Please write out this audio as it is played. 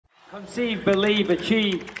Conceive, believe,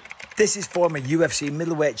 achieve. This is former UFC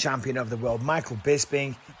middleweight champion of the world, Michael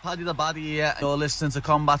Bisping. Paddy the Baddy here. You're listening to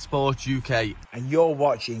Combat Sports UK. And you're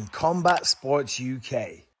watching Combat Sports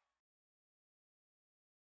UK.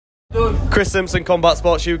 Chris Simpson, Combat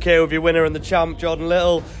Sports UK, with your winner and the champ, Jordan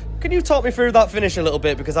Little. Can you talk me through that finish a little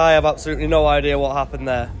bit? Because I have absolutely no idea what happened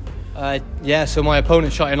there. Yeah, so my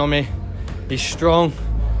opponent shot in on me. He's strong.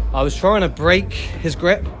 I was trying to break his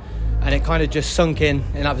grip, and it kind of just sunk in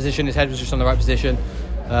that position. His head was just on the right position.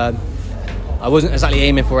 I wasn't exactly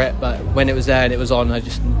aiming for it, but when it was there and it was on, I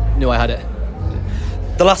just knew I had it.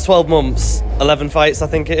 The last 12 months, 11 fights I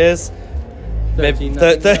think it is.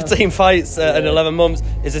 13 fights in 11 months.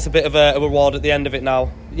 Is this a bit of a reward at the end of it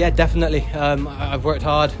now? Yeah, definitely. I've worked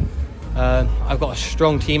hard. I've got a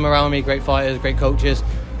strong team around me, great fighters, great coaches.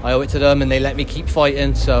 I owe it to them, and they let me keep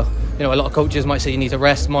fighting. So, you know, a lot of coaches might say you need to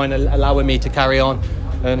rest. Mine allowing me to carry on,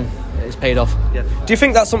 and it's paid off. Yeah. Do you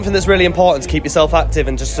think that's something that's really important, to keep yourself active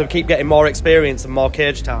and just to keep getting more experience and more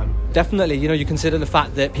cage time? Definitely. You know, you consider the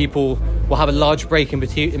fact that people will have a large break in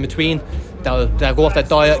between. They'll go off their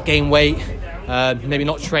diet, gain weight, maybe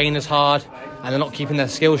not train as hard, and they're not keeping their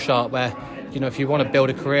skills sharp. Where, you know, if you want to build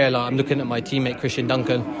a career, like I'm looking at my teammate Christian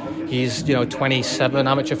Duncan, he's, you know, 27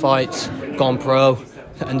 amateur fights, gone pro,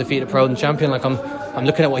 undefeated pro and champion. Like I'm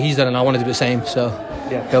looking at what he's done, and I want to do the same. So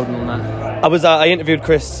yeah, building on that. I interviewed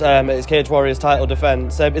Chris at his Cage Warriors title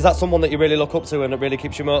defence. Is that someone that you really look up to and it really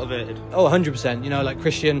keeps you motivated? Oh, 100%. You know, like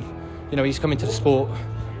Christian, you know, he's come into the sport,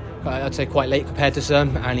 I'd say quite late compared to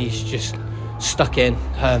some, and he's just stuck in.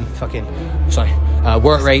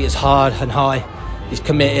 Work rate is hard and high. He's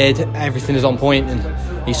committed. Everything is on point,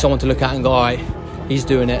 and he's someone to look at and go, all right, he's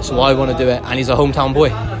doing it, so I want to do it. And he's a hometown boy.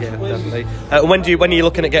 Yeah, definitely. When are you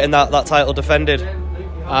looking at getting that title defended?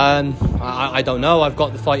 I don't know. I've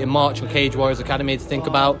got the fight in March on Cage Warriors Academy to think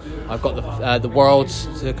about. I've got the Worlds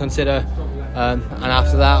to consider, and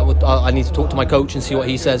after that I need to talk to my coach and see what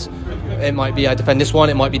he says. It might be I defend this one.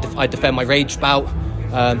 It might be I defend my Rage bout.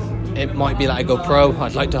 It might be that I go pro.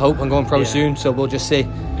 I'd like to hope I'm going pro soon, so we'll just see.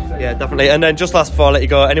 Yeah, definitely. And then just last before I let you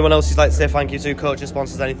go, anyone else you'd like to say thank you to, coaches,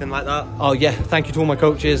 sponsors, anything like that? Oh yeah, thank you to all my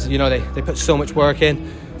coaches. You know, they put so much work in.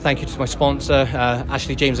 Thank you to my sponsor,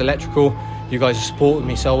 Ashley James Electrical. You guys have supported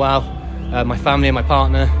me so well. My family and my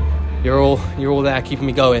partner, you're all there keeping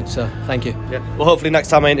me going. So thank you. Yeah. Well, hopefully next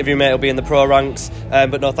time I interview, mate, it'll be in the pro ranks.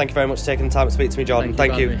 But no, thank you very much for taking the time to speak to me, Jordan.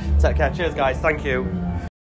 Thank you. Take care. Cheers, guys. Thank you.